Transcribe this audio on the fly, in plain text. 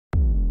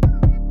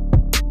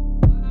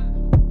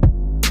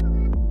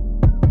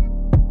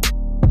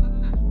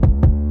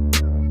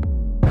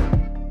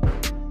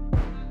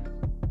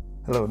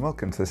Hello and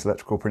welcome to this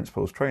Electrical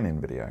Principles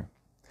training video.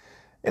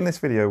 In this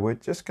video we're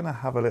just going to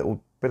have a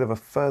little bit of a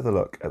further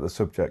look at the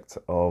subject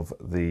of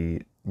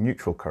the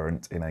neutral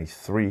current in a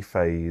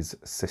three-phase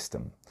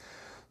system.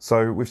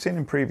 So we've seen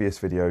in previous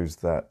videos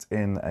that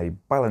in a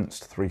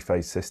balanced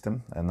three-phase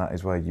system, and that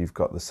is where you've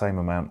got the same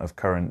amount of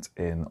current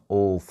in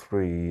all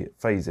three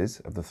phases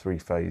of the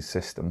three-phase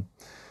system,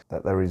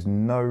 that there is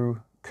no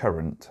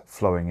current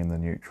flowing in the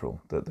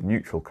neutral, that the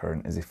neutral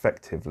current is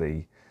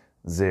effectively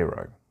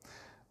zero.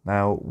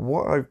 Now,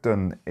 what I've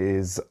done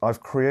is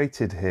I've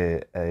created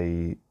here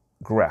a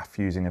graph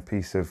using a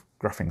piece of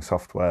graphing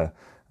software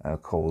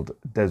called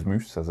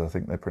Desmos, as I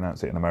think they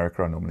pronounce it in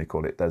America. I normally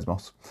call it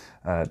Desmos,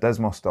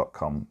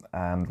 desmos.com.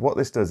 And what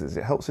this does is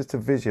it helps us to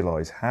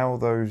visualize how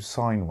those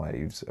sine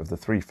waves of the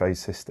three-phase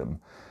system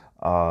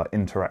are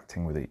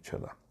interacting with each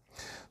other.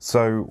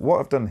 So what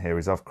I've done here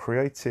is I've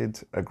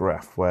created a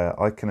graph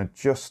where I can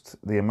adjust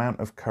the amount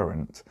of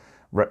current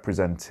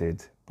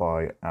represented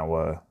by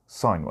our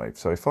sine wave.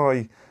 So if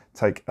I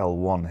take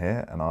L1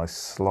 here and I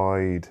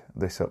slide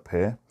this up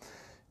here,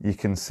 you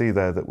can see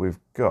there that we've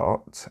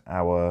got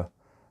our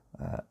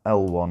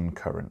L1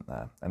 current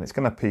there, and it's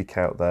going to peak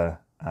out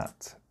there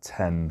at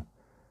 10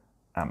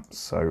 amps.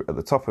 So at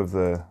the top of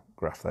the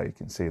graph there, you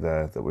can see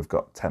there that we've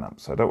got 10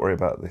 amps. So don't worry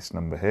about this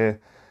number here.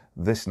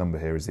 This number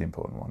here is the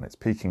important one. It's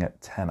peaking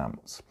at 10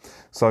 amps.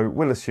 So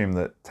we'll assume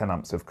that 10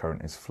 amps of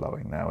current is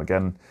flowing. Now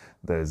again,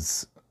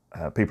 there's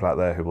people out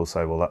there who will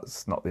say, well,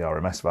 that's not the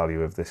RMS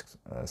value of this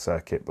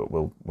circuit, but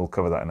we'll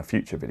cover that in a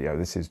future video.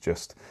 This is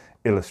just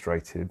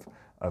illustrative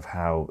of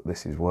how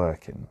this is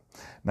working.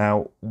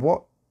 Now,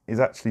 what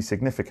is actually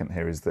significant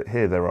here is that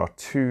here there are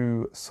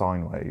two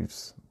sine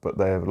waves, but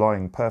they're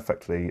lying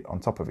perfectly on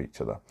top of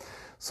each other.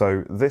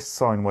 So this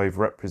sine wave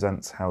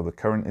represents how the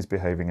current is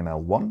behaving in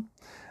L1,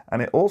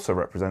 and it also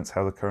represents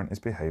how the current is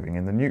behaving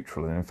in the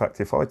neutral. And in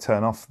fact, if I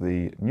turn off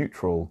the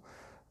neutral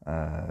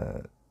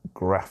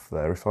graph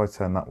there, if I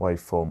turn that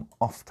waveform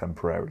off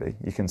temporarily,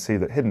 you can see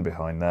that hidden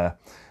behind there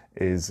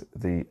is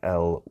the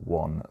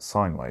L1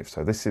 sine wave.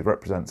 So this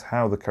represents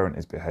how the current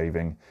is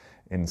behaving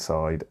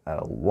inside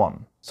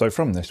L1. So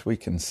from this we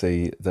can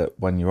see that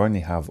when you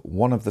only have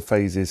one of the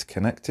phases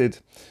connected,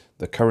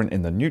 the current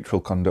in the neutral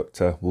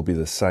conductor will be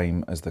the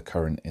same as the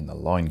current in the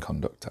line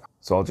conductor.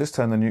 So I'll just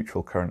turn the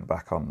neutral current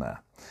back on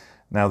there.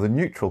 Now the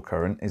neutral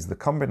current is the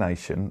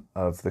combination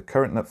of the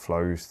current that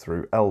flows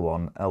through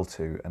L1,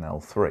 L2 and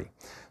L3.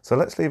 So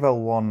let's leave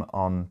L1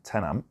 on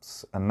 10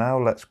 amps and now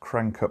let's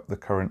crank up the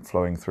current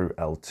flowing through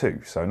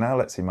L2. So now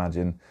let's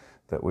imagine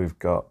that we've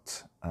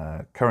got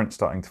current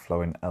starting to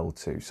flow in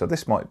L2. So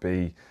this might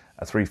be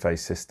a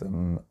three-phase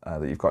system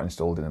that you've got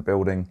installed in a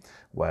building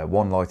where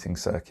one lighting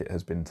circuit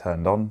has been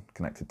turned on,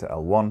 connected to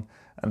L1,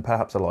 and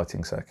perhaps a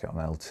lighting circuit on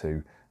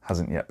L2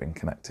 hasn't yet been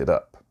connected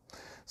up.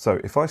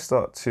 So if I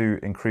start to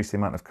increase the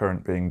amount of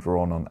current being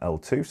drawn on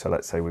L2, so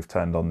let's say we've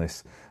turned on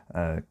this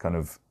kind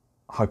of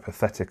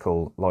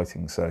hypothetical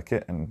lighting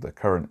circuit and the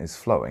current is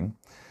flowing,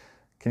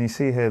 can you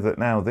see here that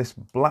now this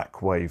black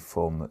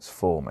waveform that's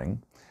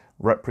forming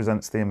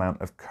represents the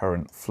amount of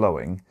current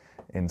flowing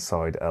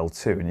inside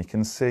L2, and you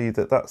can see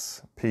that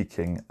that's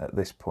peaking at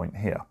this point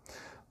here.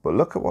 But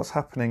look at what's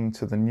happening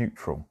to the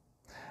neutral.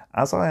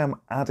 As I am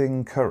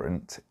adding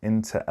current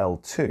into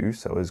L2,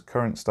 so as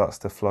current starts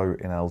to flow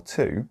in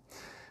L2,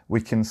 we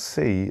can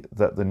see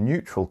that the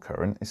neutral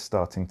current is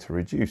starting to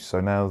reduce. So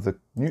now the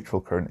neutral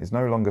current is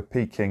no longer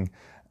peaking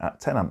at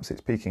 10 amps,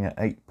 it's peaking at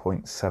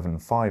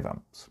 8.75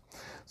 amps.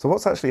 So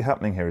what's actually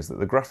happening here is that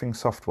the graphing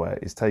software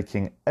is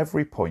taking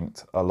every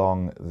point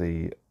along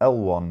the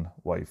L1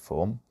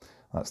 waveform,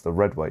 that's the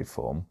red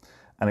waveform,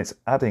 and it's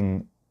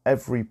adding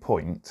every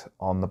point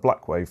on the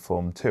black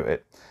waveform to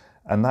it,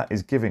 and that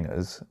is giving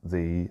us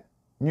the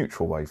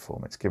neutral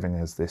waveform. It's giving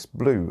us this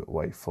blue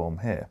waveform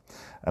here.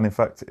 And in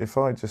fact, if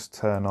I just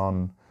turn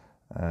on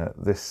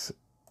this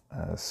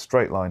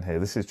straight line here,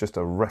 this is just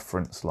a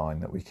reference line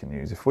that we can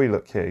use. If we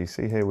look here, you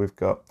see here we've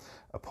got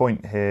a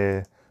point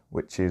here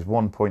which is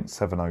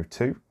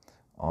 1.702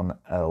 on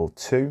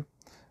L2,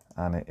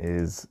 and it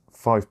is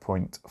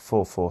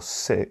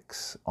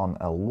 5.446 on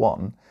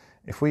L1.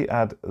 If we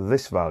add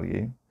this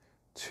value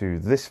to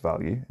this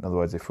value, in other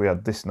words, if we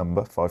add this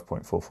number,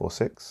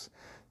 5.446,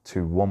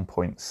 to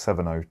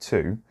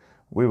 1.702,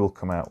 we will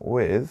come out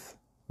with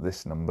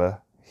this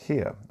number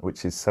here,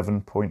 which is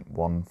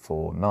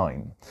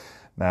 7.149.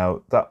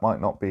 Now, that might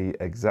not be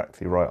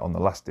exactly right on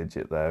the last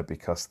digit there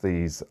because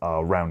these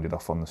are rounded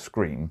off on the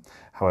screen.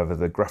 However,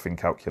 the graphing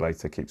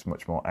calculator keeps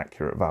much more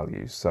accurate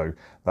values, so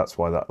that's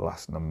why that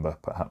last number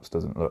perhaps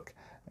doesn't look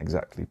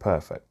exactly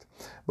perfect.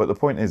 But the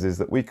point is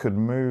that we could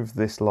move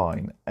this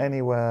line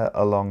anywhere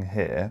along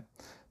here,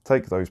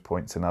 take those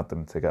points and add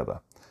them together.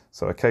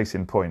 So a case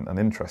in point, an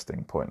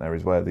interesting point there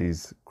is where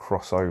these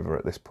cross over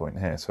at this point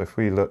here. So if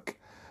we look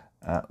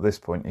at this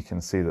point, you can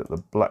see that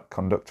the black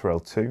conductor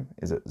L2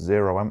 is at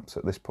 0 amps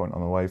at this point on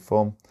the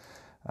waveform,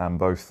 and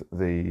both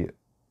the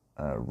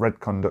red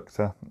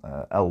conductor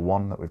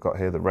L1 that we've got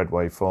here, the red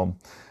waveform,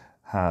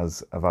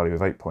 has a value of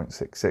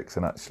 8.66,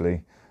 and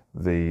actually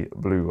the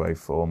blue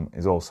waveform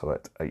is also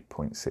at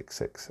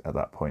 8.66 at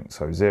that point.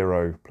 So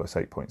 0 plus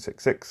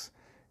 8.66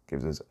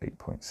 gives us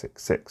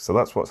 8.66. So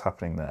that's what's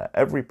happening there.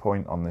 Every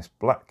point on this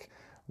black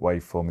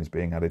waveform is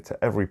being added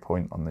to every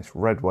point on this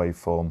red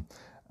waveform,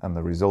 and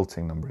the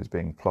resulting number is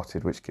being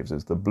plotted, which gives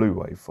us the blue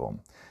waveform.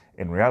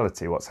 In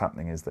reality, what's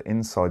happening is that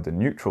inside the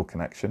neutral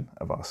connection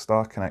of our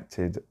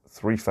star-connected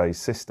three-phase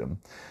system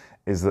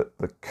is that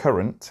the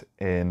current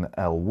in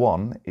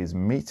L1 is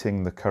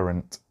meeting the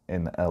current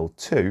in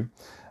L2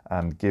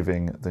 and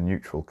giving the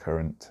neutral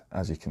current,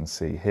 as you can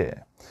see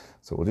here.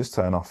 So we'll just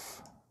turn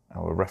off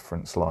our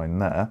reference line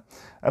there,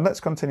 and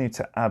let's continue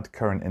to add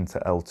current into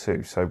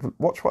L2. So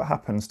watch what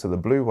happens to the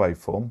blue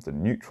waveform, the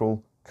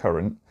neutral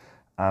current,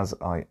 as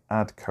I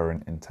add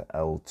current into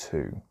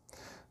L2.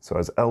 So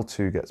as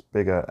L2 gets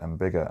bigger and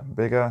bigger and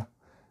bigger,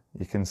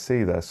 you can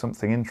see there's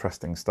something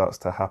interesting starts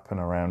to happen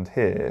around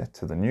here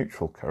to the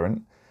neutral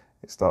current.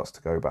 It starts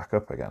to go back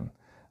up again.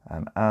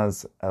 And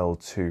as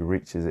L2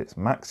 reaches its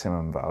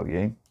maximum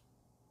value,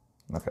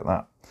 look at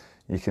that,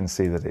 you can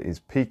see that it is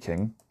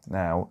peaking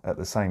now at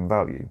the same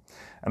value.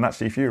 And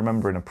actually, if you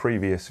remember in a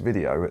previous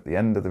video, at the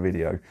end of the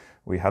video,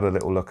 we had a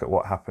little look at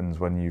what happens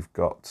when you've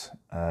got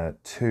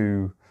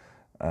two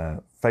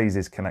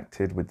phases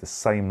connected with the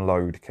same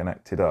load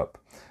connected up.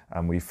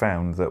 And we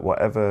found that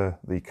whatever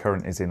the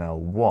current is in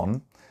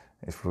L1,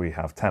 if we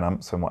have 10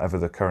 amps, and whatever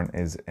the current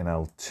is in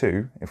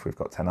L2, if we've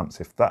got 10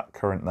 amps, if that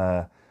current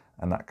there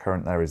and that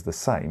current there is the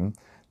same,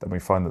 then we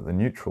find that the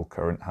neutral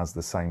current has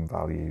the same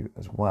value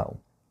as well.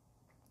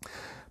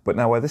 But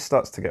now where this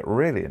starts to get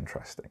really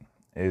interesting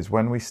is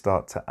when we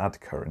start to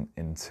add current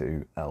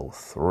into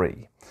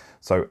L3.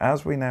 So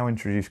as we now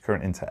introduce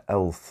current into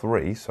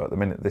L3, so at the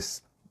minute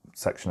this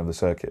section of the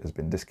circuit has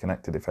been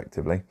disconnected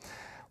effectively,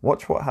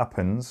 watch what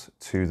happens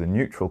to the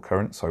neutral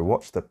current. So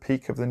watch the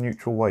peak of the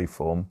neutral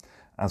waveform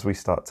as we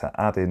start to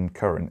add in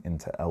current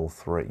into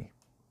L3.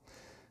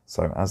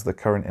 So as the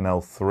current in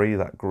L3,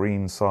 that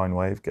green sine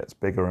wave, gets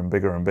bigger and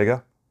bigger and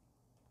bigger,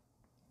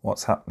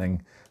 what's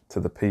happening to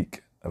the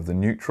peak of the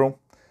neutral?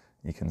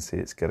 You can see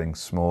it's getting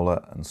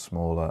smaller and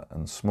smaller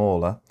and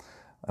smaller.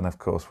 And of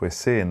course, we're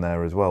seeing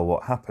there as well,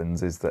 what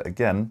happens is that,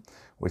 again,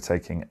 we're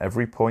taking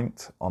every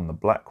point on the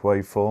black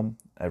waveform,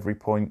 every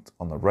point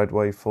on the red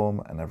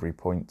waveform, and every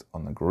point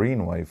on the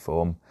green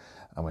waveform,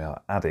 and we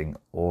are adding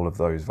all of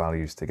those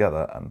values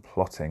together and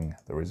plotting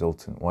the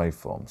resultant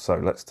waveform. So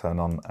let's turn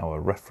on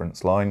our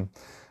reference line,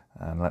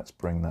 and let's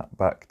bring that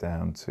back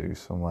down to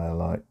somewhere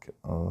like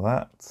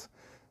that.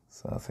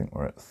 So I think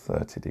we're at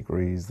 30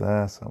 degrees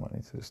there, so I might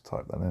need to just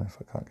type that in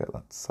if I can't get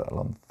that to settle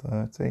on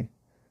 30. A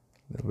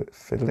little bit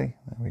fiddly,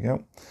 there we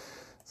go.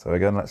 So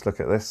again, let's look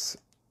at this.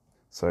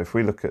 So if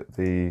we look at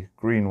the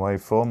green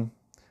waveform,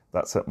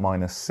 that's at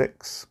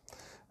 -6,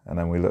 and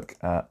then we look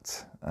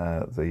at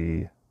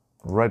the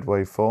red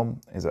waveform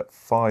is at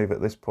 5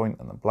 at this point,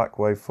 and the black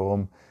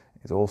waveform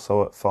is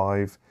also at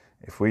 5.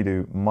 If we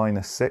do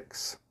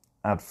 -6,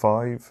 add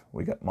 5,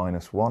 we get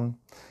 -1,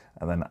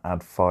 and then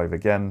add 5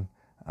 again,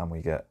 and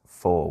we get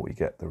 4. We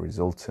get the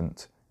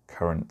resultant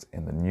current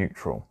in the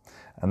neutral.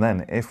 And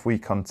then if we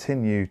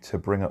continue to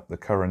bring up the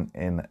current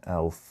in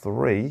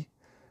L3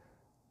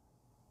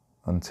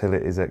 until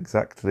it is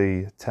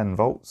exactly 10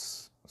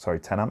 amps, so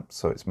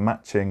it's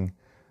matching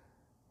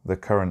the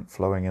current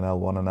flowing in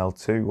L1 and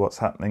L2, what's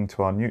happening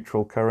to our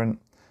neutral current?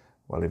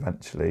 Well,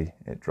 eventually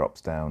it drops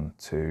down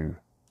to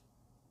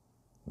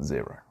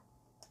 0.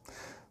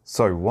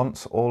 So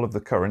once all of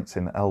the currents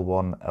in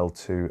L1,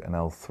 L2 and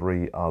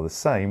L3 are the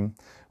same,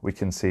 we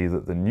can see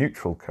that the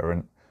neutral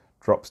current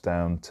drops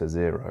down to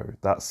 0.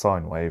 That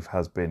sine wave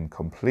has been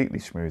completely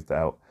smoothed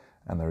out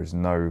and there is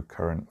no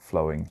current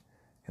flowing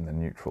in the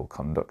neutral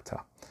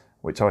conductor,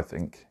 which I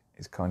think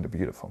is kind of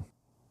beautiful.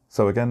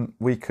 So again,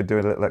 we could do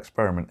a little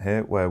experiment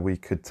here where we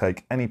could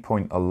take any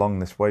point along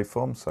this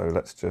waveform. So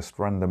let's just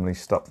randomly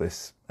stop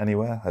this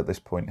anywhere at this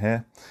point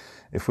here.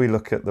 If we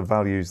look at the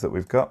values that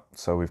we've got,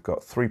 so we've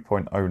got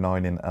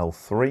 3.09 in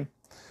L3,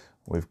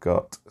 we've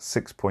got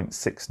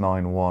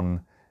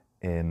 6.691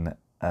 in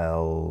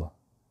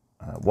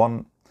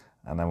L1,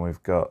 and then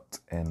we've got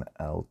in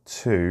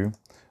L2,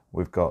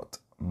 we've got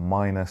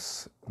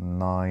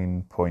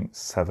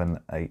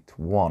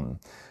 -9.781.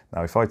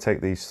 Now, if I take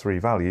these three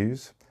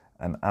values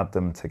and add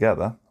them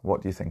together,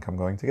 what do you think I'm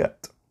going to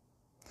get?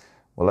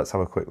 Well, let's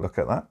have a quick look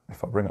at that.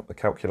 If I bring up the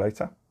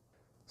calculator.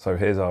 So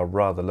here's our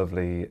rather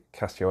lovely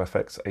Casio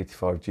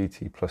FX85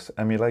 GT Plus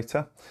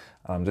emulator.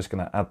 I'm just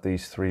going to add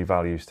these three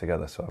values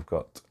together. So I've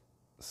got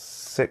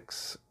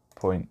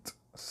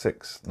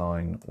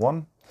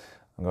 6.691.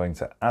 I'm going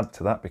to add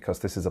to that because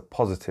this is a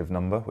positive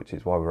number, which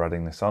is why we're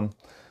adding this on,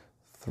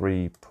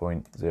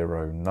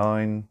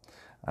 3.09.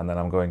 And then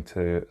I'm going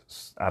to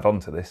add on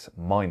to this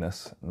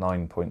minus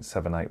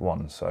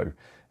 9.781. So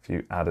if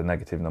you add a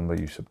negative number,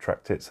 you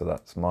subtract it. So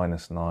that's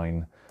minus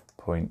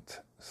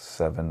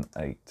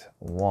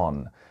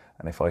 9.781.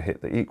 And if I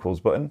hit the equals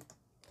button,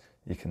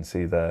 you can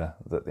see there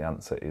that the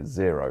answer is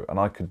 0. And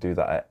I could do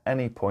that at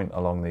any point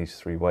along these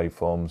three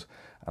waveforms,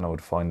 and I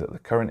would find that the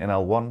current in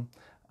L1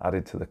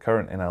 added to the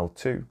current in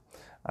L2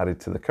 added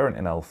to the current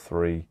in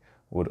L3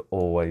 would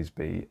always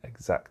be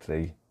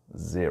exactly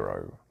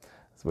 0,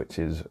 which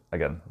is,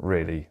 again,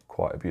 really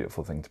quite a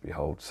beautiful thing to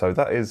behold. So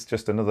that is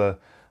just another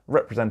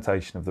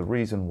representation of the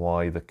reason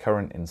why the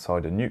current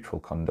inside a neutral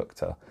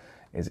conductor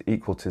is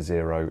equal to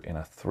 0 in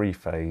a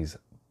 3-phase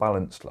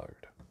balanced load.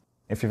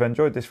 If you've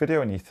enjoyed this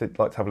video and you'd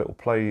like to have a little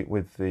play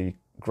with the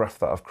graph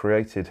that I've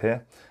created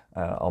here,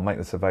 I'll make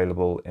this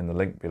available in the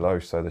link below,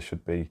 so there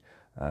should be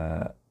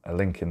a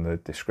link in the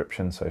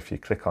description. So if you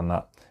click on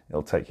that,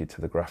 it'll take you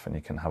to the graph and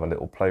you can have a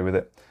little play with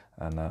it,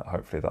 and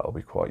hopefully that'll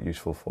be quite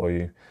useful for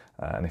you.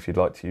 And if you'd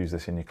like to use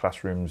this in your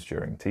classrooms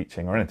during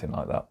teaching or anything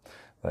like that,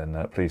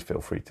 then please feel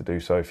free to do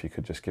so. If you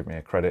could just give me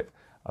a credit,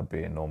 I'd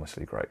be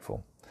enormously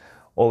grateful.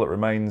 All that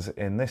remains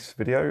in this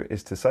video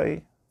is to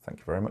say thank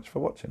you very much for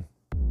watching.